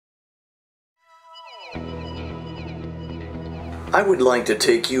I would like to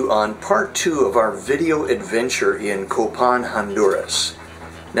take you on part 2 of our video adventure in Copan, Honduras.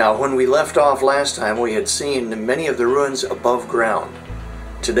 Now, when we left off last time, we had seen many of the ruins above ground.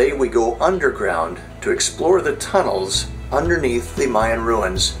 Today we go underground to explore the tunnels underneath the Mayan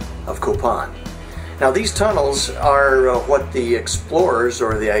ruins of Copan. Now, these tunnels are what the explorers,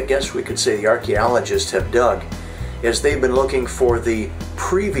 or I guess we could say the archaeologists, have dug, as they've been looking for the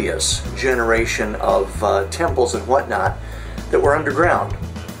previous generation of temples and whatnot that were underground.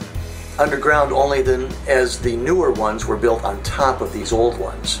 Underground only then, as the newer ones were built on top of these old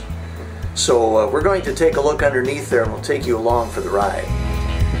ones. So we're going to take a look underneath there, and we'll take you along for the ride.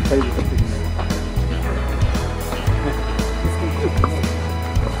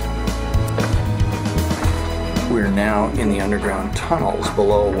 We're now in the underground tunnels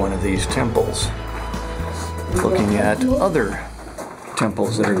below one of these temples, looking at other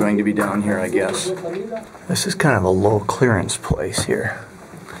temples that are going to be down here, I guess. This is kind of a low clearance place here.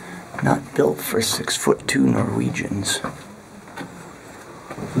 Not built for 6'2" Norwegians.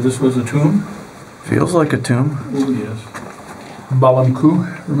 So this was a tomb? Feels like a tomb. Oh, yes.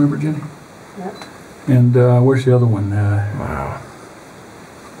 Balamku, remember, Jenny? Yep. And where's the other one? Wow.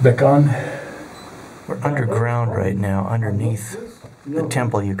 Bekan? We're underground right now, underneath the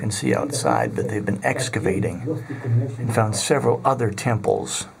temple you can see outside, but they've been excavating and found several other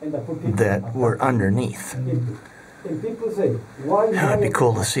temples that were underneath. It'd be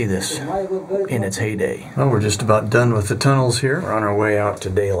cool to see this in its heyday. Well, we're just about done with the tunnels here. We're on our way out to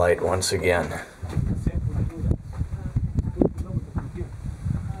daylight once again.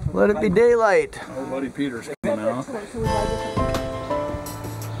 Let it be daylight. Oh, Buddy Peter's coming out.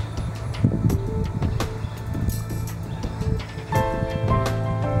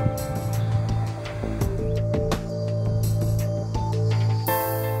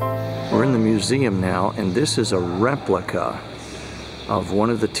 We're in the museum now, and this is a replica of one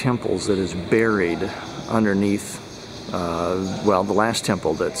of the temples that is buried underneath, well, the last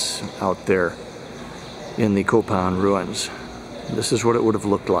temple that's out there in the Copan Ruins. This is what it would have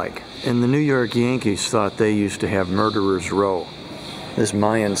looked like. And the New York Yankees thought they used to have Murderers Row. This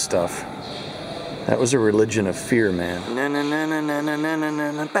Mayan stuff, that was a religion of fear, man. Na na na na na na na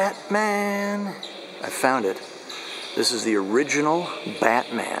na na Batman! I found it. This is the original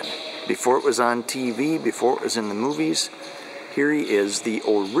Batman. Before it was on TV, before it was in the movies, here he is, the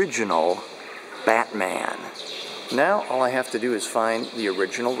original Batman. Now all I have to do is find the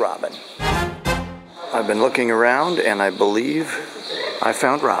original Robin. I've been looking around, and I believe I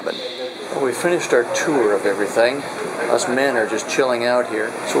found Robin. Well, we finished our tour of everything. Us men are just chilling out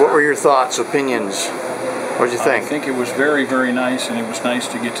here. So what were your thoughts, opinions? What did you think? I think it was very, very nice, and it was nice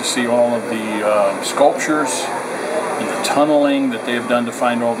to get to see all of the sculptures and the tunneling that they have done to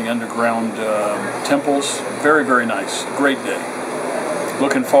find all the underground temples. Very, very nice. Great day.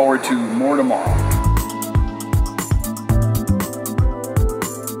 Looking forward to more tomorrow.